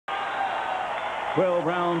12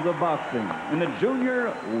 rounds of boxing in the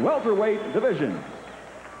junior welterweight division.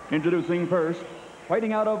 Introducing first,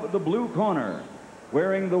 fighting out of the blue corner,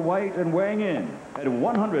 wearing the white and weighing in at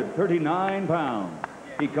 139 pounds.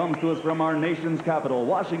 He comes to us from our nation's capital,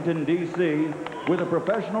 Washington, D.C., with a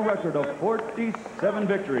professional record of 47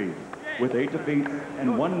 victories, with 8 defeats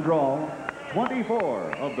and 1 draw.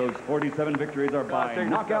 24 of those 47 victories are by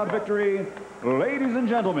knockout victory. Ladies and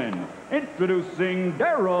gentlemen, introducing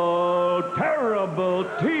Darryl Terrible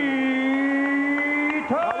T.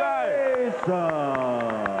 Tyson.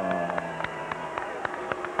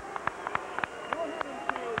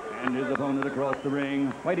 And his opponent across the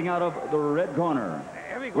ring, fighting out of the red corner,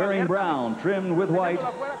 wearing brown, trimmed with white,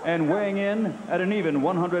 and weighing in at an even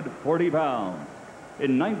 140 pounds.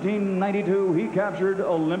 In 1992, he captured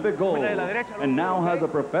Olympic gold and now has a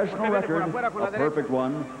professional record, a perfect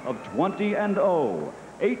one, of 20-0,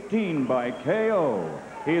 18 by KO.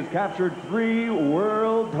 He has captured 3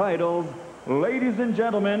 world titles. Ladies and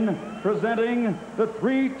gentlemen, presenting the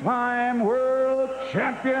 3-time world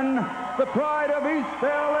champion, the pride of East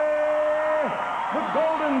LA, the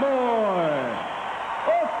Golden Boy,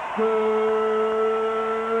 Oscar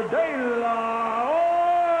De La Hoya.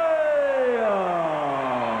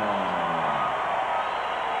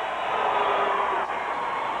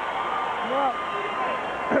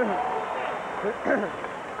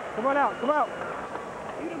 Come on out, come out.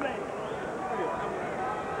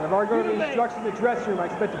 I've already given the instructions in the dressing room. I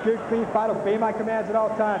expect a good, clean fight. Obey my commands at all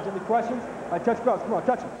times. Any questions? I touch gloves. Come on,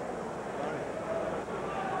 touch them.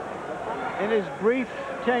 In his brief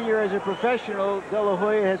tenure as a professional, De La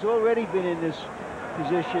Hoya has already been in this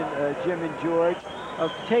position, Jim and George,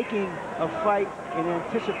 of taking a fight in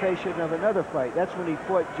anticipation of another fight. That's when he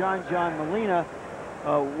fought John Molina,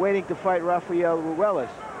 waiting to fight Rafael Ruelas.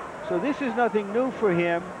 So this is nothing new for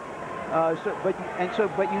him.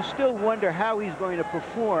 But you still wonder how he's going to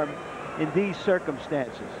perform in these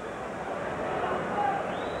circumstances.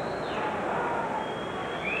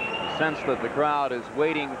 Sense that the crowd is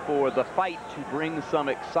waiting for the fight to bring some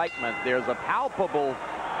excitement. There's a palpable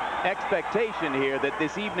expectation here that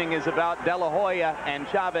this evening is about De La Hoya and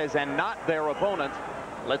Chavez and not their opponents.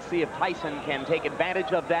 Let's see if Tyson can take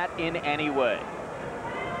advantage of that in any way.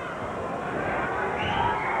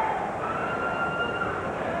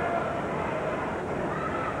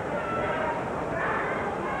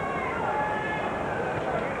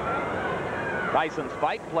 Tyson's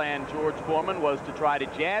fight plan, George Foreman, was to try to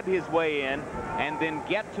jab his way in and then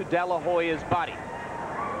get to De La Hoya's body.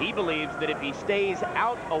 He believes that if he stays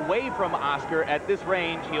out away from Oscar at this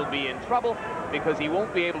range, he'll be in trouble because he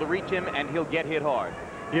won't be able to reach him and he'll get hit hard.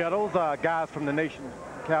 Yeah, those guys from the nation's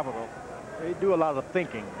capital, they do a lot of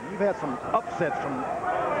thinking. You've had some upsets from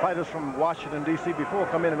fighters from Washington, D.C. before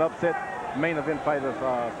come in and upset main event fighters,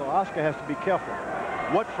 so Oscar has to be careful.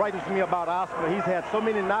 What frightens me about Oscar, he's had so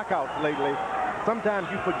many knockouts lately. Sometimes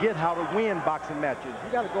you forget how to win boxing matches.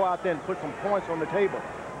 You got to go out there and put some points on the table.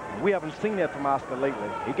 We haven't seen that from Oscar lately.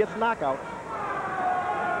 He gets knockouts.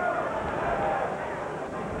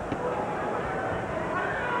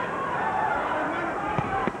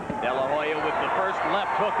 De La Hoya with the first left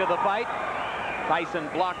hook of the fight. Tyson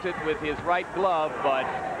blocked it with his right glove, but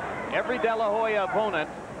every De La Hoya opponent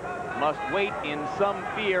must wait in some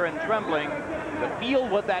fear and trembling to feel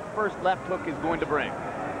what that first left hook is going to bring.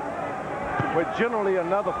 But generally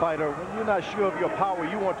another fighter, when you're not sure of your power,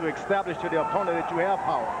 you want to establish to the opponent that you have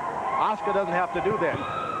power. Oscar doesn't have to do that.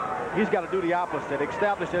 He's got to do the opposite.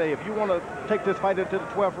 Establish that, hey, if you want to take this fight into the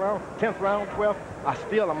 12th round, 10th round, 12th,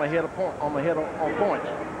 I'm ahead of point. I'm ahead on points.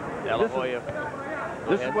 De La Hoya.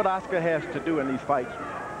 This is what Oscar has to do in these fights.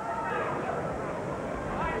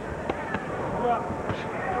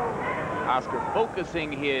 Oscar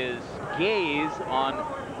focusing his gaze on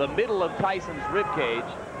the middle of Tyson's ribcage,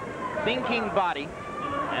 thinking body,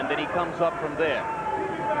 and then he comes up from there.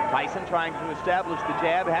 Tyson trying to establish the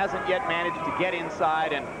jab, hasn't yet managed to get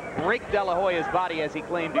inside and break De La Hoya's body as he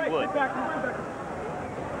claimed he would.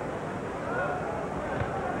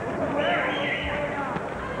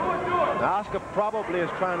 Now, Oscar probably is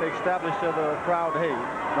trying to establish to the crowd, hey,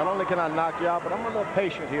 not only can I knock you out, but I'm a little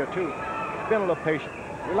patient here too. Been a little patient.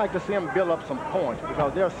 We like to see him build up some points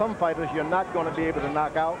because there are some fighters you're not going to be able to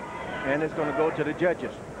knock out, and it's going to go to the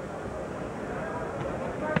judges.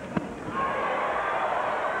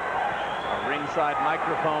 Ringside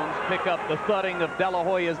microphones pick up the thudding of De La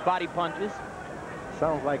Hoya's body punches.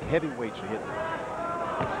 Sounds like heavyweights are hitting.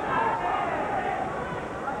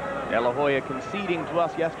 De La Hoya conceding to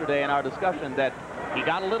us yesterday in our discussion that he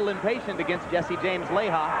got a little impatient against Jesse James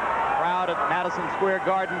Leija. Crowd at Madison Square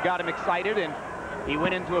Garden got him excited, and He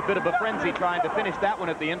went into a bit of a frenzy trying to finish that one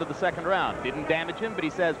at the end of the second round. Didn't damage him, but he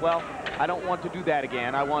says, well, I don't want to do that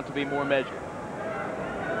again. I want to be more measured.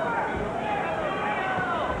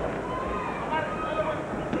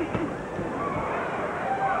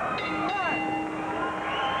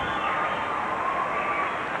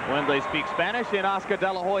 When they speak Spanish in Oscar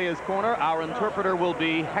De La Hoya's corner, our interpreter will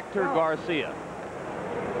be Hector Garcia.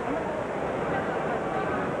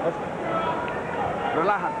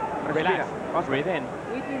 Relax. Breathe in.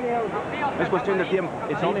 Es cuestión de tiempo.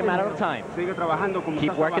 It's only a matter of time. Sigue trabajando como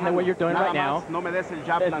Keep working the way you're doing right now. No me des el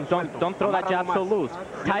jab tan suelto. Don't throw that jab so loose.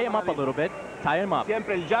 Tie him up a little bit. Tie him up.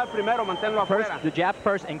 Siempre el jab primero, manténlo afuera. First, the jab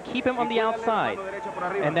first, and keep him on the outside.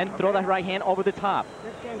 And then throw that right hand over the top.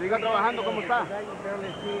 Siga trabajando como está.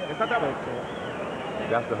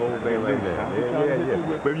 That's the whole thing right there.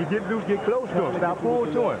 Yeah. But if you get loose, get close to him. Stop pull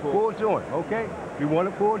to him. Pull to him. Okay? You want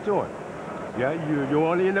to pull to him. Yeah, you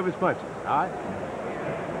only end up his punches. All right?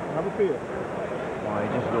 How we feel? Oh,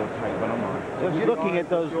 he's just a little tight, but I'm on. Just looking at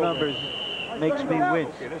those numbers makes me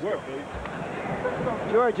wince.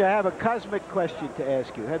 George, I have a cosmic question to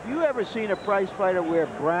ask you. Have you ever seen a prize fighter wear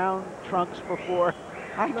brown trunks before?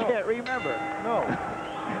 I can't remember. No.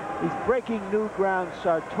 He's breaking new ground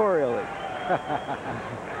sartorially.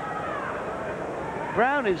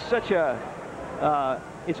 Brown is such a,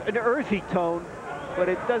 it's an earthy tone, but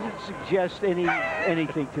it doesn't suggest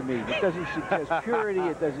anything to me. It doesn't suggest purity.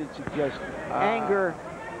 It doesn't suggest anger,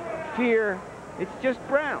 fear. It's just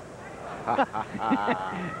brown.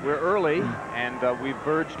 We're early, and we've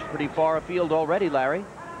verged pretty far afield already, Larry.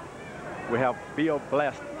 We have Bill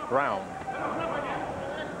Blast Brown.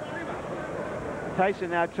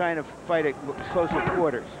 Tyson now trying to fight at closer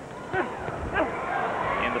quarters.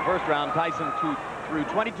 In the first round, Tyson threw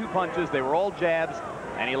 22 punches. They were all jabs,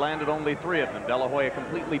 and he landed only 3 of them. De La Hoya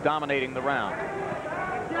completely dominating the round.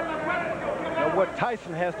 Now, what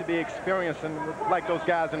Tyson has to be experiencing, like those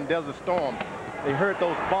guys in Desert Storm, they heard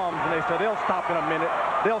those bombs and they said, they'll stop in a minute.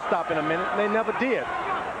 They'll stop in a minute. And they never did.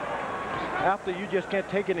 After you just can't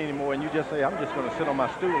take it anymore and you just say, I'm just going to sit on my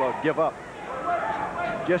stool or give up.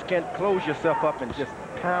 You just can't close yourself up and just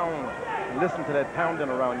pound, listen to that pounding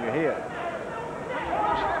around your head.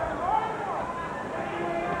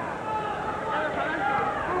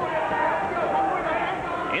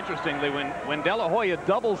 Interestingly, when De La Hoya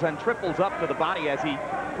doubles and triples up to the body, as he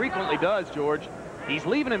frequently does, George, he's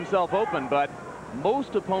leaving himself open, but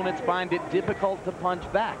most opponents find it difficult to punch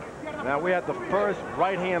back. Now, we had the first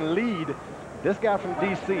right-hand lead. This guy from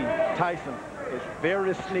D.C., Tyson, is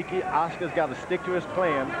very sneaky. Oscar's got to stick to his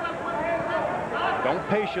plan. Don't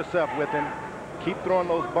pace yourself with him. Keep throwing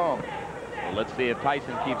those bombs. Well, let's see if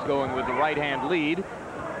Tyson keeps going with the right-hand lead.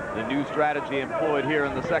 The new strategy employed here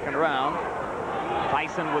in the second round.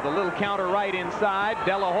 Tyson with a little counter right inside.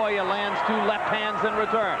 De La Hoya lands 2 left hands in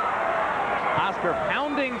return. Oscar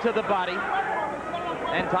pounding to the body,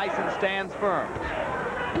 and Tyson stands firm.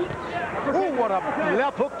 Oh, what a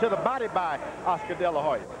left hook to the body by Oscar De La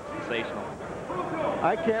Hoya. Sensational.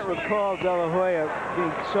 I can't recall De La Hoya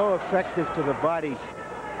being so effective to the body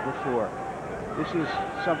before. This is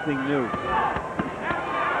something new.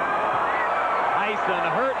 Tyson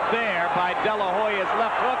hurt there by De La Hoya's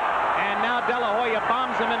left hook, and now De La Hoya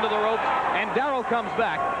bombs him into the ropes, and Darryl comes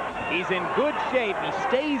back. He's in good shape. He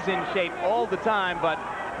stays in shape all the time, but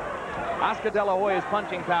Oscar De La Hoya's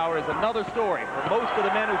punching power is another story for most of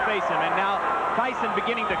the men who face him. And now Tyson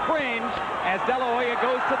beginning to cringe as De La Hoya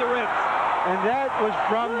goes to the ribs. And that was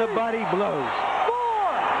from the body blows. 4,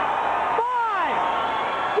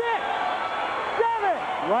 5, 6,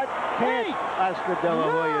 7. What can't Oscar De La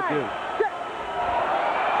Hoya do?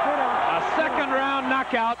 A second round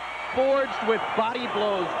knockout forged with body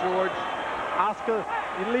blows, George. Oscar,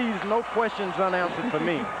 he leaves no questions unanswered for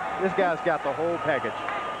me. This guy's got the whole package.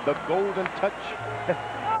 The golden touch.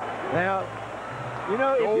 Now, you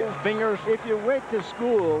know, if you went to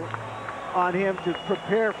school on him to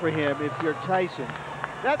prepare for him, if you're Tyson,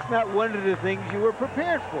 that's not one of the things you were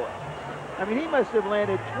prepared for. I mean, he must have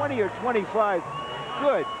landed 20 or 25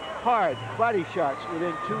 good, hard body shots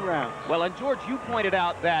within 2 rounds. Well, and George, you pointed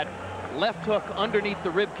out that left hook underneath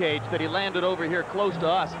the rib cage that he landed over here close to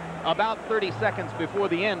us about 30 seconds before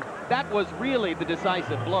the end. That was really the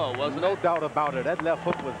decisive blow, wasn't it? No doubt about it. That left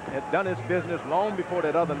hook had done its business long before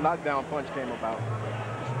that other knockdown punch came about.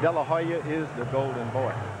 De La Hoya is the golden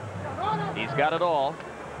boy. He's got it all.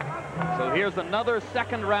 So here's another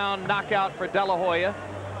second round knockout for De La Hoya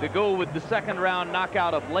to go with the second round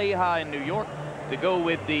knockout of Leija in New York, to go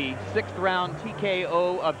with the 6th round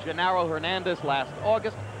TKO of Genaro Hernandez last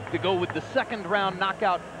August, to go with the second round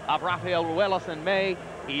knockout of Rafael Ruelas in May.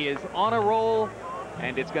 He is on a roll.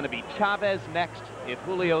 And it's going to be Chavez next if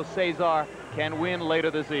Julio Cesar can win later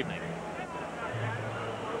this evening.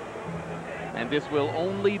 And this will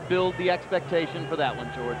only build the expectation for that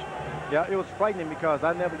one, George. Yeah, it was frightening because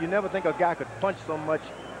you never think a guy could punch so much,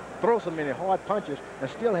 throw so many hard punches, and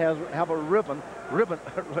still have a rhythm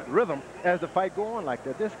as the fight go on like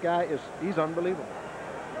that. This guy he's unbelievable.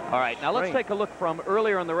 All right, now let's take a look from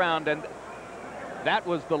earlier in the round, and that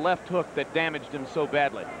was the left hook that damaged him so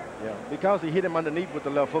badly. Yeah, because he hit him underneath with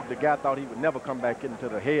the left hook, the guy thought he would never come back into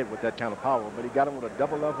the head with that kind of power, but he got him with a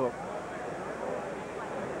double left hook.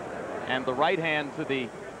 And the right hand to the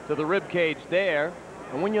rib cage there.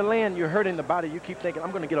 And when you land, you're hurting the body. You keep thinking,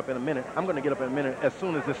 I'm going to get up in a minute. I'm going to get up in a minute as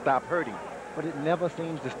soon as it stops hurting. But it never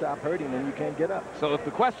seems to stop hurting, and you can't get up. So if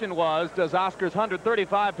the question was, does Oscar's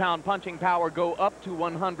 135-pound punching power go up to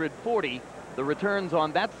 140? The returns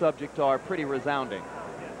on that subject are pretty resounding.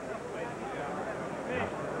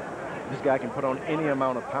 This guy can put on any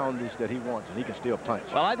amount of poundage that he wants, and he can still punch.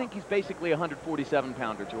 Well, I think he's basically a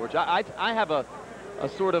 147-pounder, George. I have a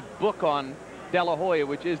sort of book on De La Hoya,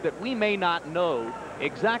 which is that we may not know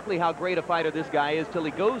exactly how great a fighter this guy is till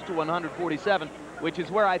he goes to 147, which is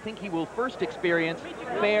where I think he will first experience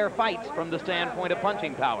fair fights from the standpoint of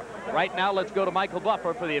punching power. Right now, let's go to Michael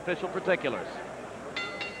Buffer for the official particulars.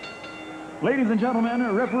 Ladies and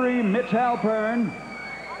gentlemen, referee Mitch Halpern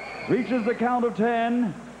reaches the count of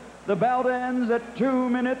 10. The bout ends at 2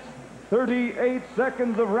 minutes, 38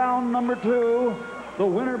 seconds of round number 2. The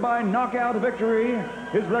winner by knockout victory.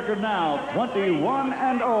 His record now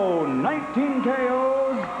 21-0, 19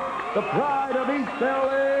 KOs. The pride of East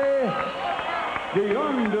LA, the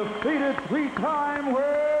undefeated 3-time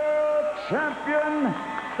world champion,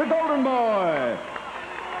 the Golden Boy,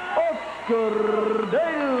 Oscar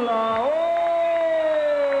De La Hoya.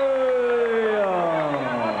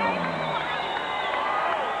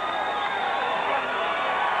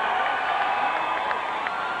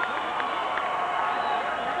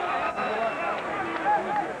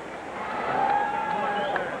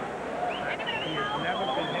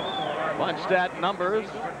 Stat numbers,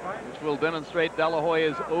 which will demonstrate De La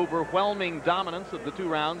Hoya's overwhelming dominance of the 2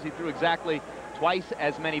 rounds. He threw exactly twice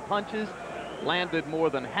as many punches, landed more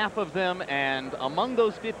than half of them, and among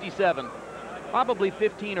those 57, probably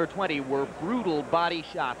 15 or 20 were brutal body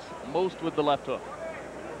shots, most with the left hook.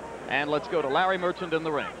 And let's go to Larry Merchant in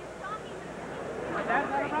the ring.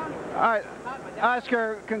 All right,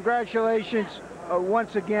 Oscar, congratulations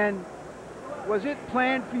once again. Was it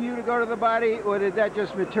planned for you to go to the body, or did that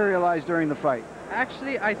just materialize during the fight?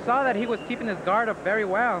 Actually, I saw that he was keeping his guard up very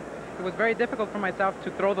well. It was very difficult for myself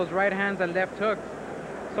to throw those right hands and left hooks.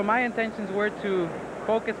 So my intentions were to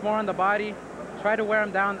focus more on the body, try to wear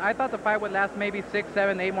him down. I thought the fight would last maybe 6,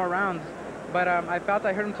 7, 8 more rounds. But I felt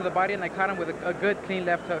I hurt him to the body, and I caught him with a good, clean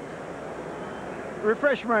left hook.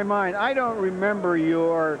 Refresh my mind. I don't remember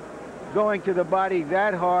your going to the body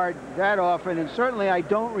that hard, that often, and certainly I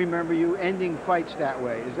don't remember you ending fights that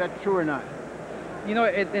way. Is that true or not? You know,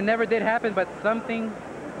 it never did happen, but something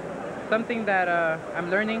that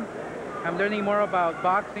I'm learning. I'm learning more about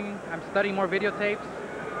boxing. I'm studying more videotapes.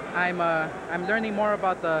 I'm learning more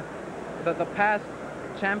about the past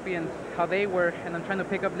champions, how they were, and I'm trying to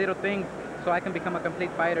pick up little things so I can become a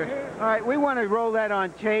complete fighter. All right, we want to roll that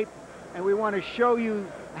on tape, and we want to show you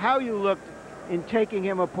how you looked in taking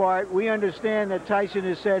him apart. We understand that Tyson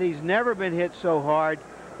has said he's never been hit so hard.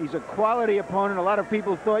 He's a quality opponent. A lot of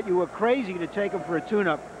people thought you were crazy to take him for a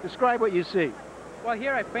tune-up. Describe what you see. Well,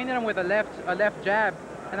 here I feinted him with a left jab,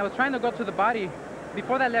 and I was trying to go to the body.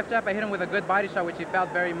 Before that left jab, I hit him with a good body shot, which he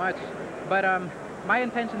felt very much. But my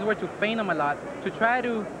intentions were to feint him a lot, to try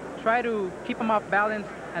to keep him off balance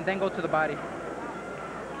and then go to the body.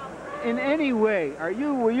 In any way,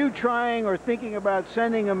 were you trying or thinking about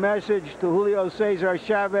sending a message to Julio Cesar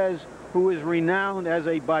Chavez, who is renowned as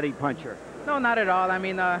a body puncher? No, not at all. I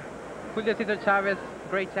mean, Julio Cesar Chavez,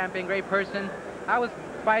 great champion, great person. I was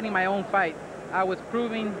fighting my own fight. I was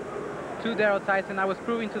proving to Darryl Tyson, I was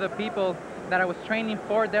proving to the people that I was training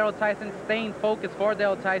for Darryl Tyson, staying focused for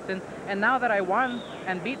Darryl Tyson, and now that I won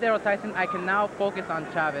and beat Darryl Tyson, I can now focus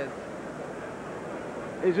on Chavez.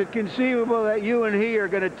 Is it conceivable that you and he are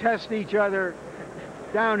going to test each other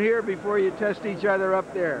down here before you test each other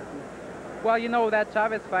up there? Well, you know, that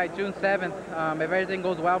Chavez fight, June 7th, if everything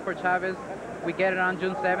goes well for Chavez, we get it on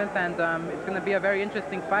June 7th, and it's going to be a very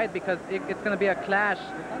interesting fight because it's going to be a clash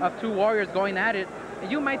of 2 warriors going at it.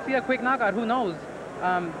 You might see a quick knockout, who knows?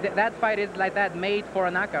 That fight is like that, made for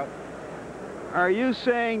a knockout. Are you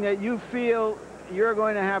saying that you feel you're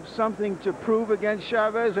going to have something to prove against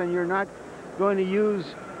Chavez and you're not going to use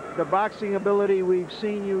the boxing ability we've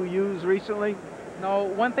seen you use recently? No,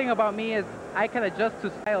 one thing about me is I can adjust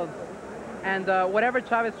to styles. And whatever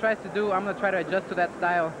Chavez tries to do, I'm going to try to adjust to that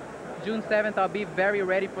style. June 7th, I'll be very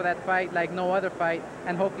ready for that fight like no other fight,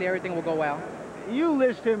 and hopefully everything will go well. You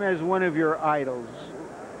list him as one of your idols.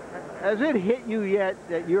 Has it hit you yet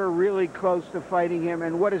that you're really close to fighting him,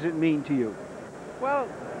 and what does it mean to you? Well,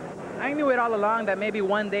 I knew it all along that maybe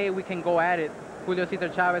one day we can go at it, Julio Cesar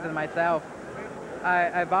Chavez and myself.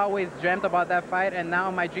 I've always dreamt about that fight, and now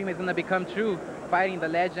my dream is going to become true. Fighting the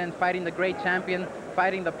legend, fighting the great champion,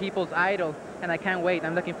 fighting the people's idol, and I can't wait.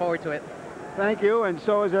 I'm looking forward to it. Thank you, and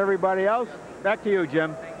so is everybody else. Back to you,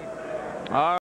 Jim. Thank you. All right.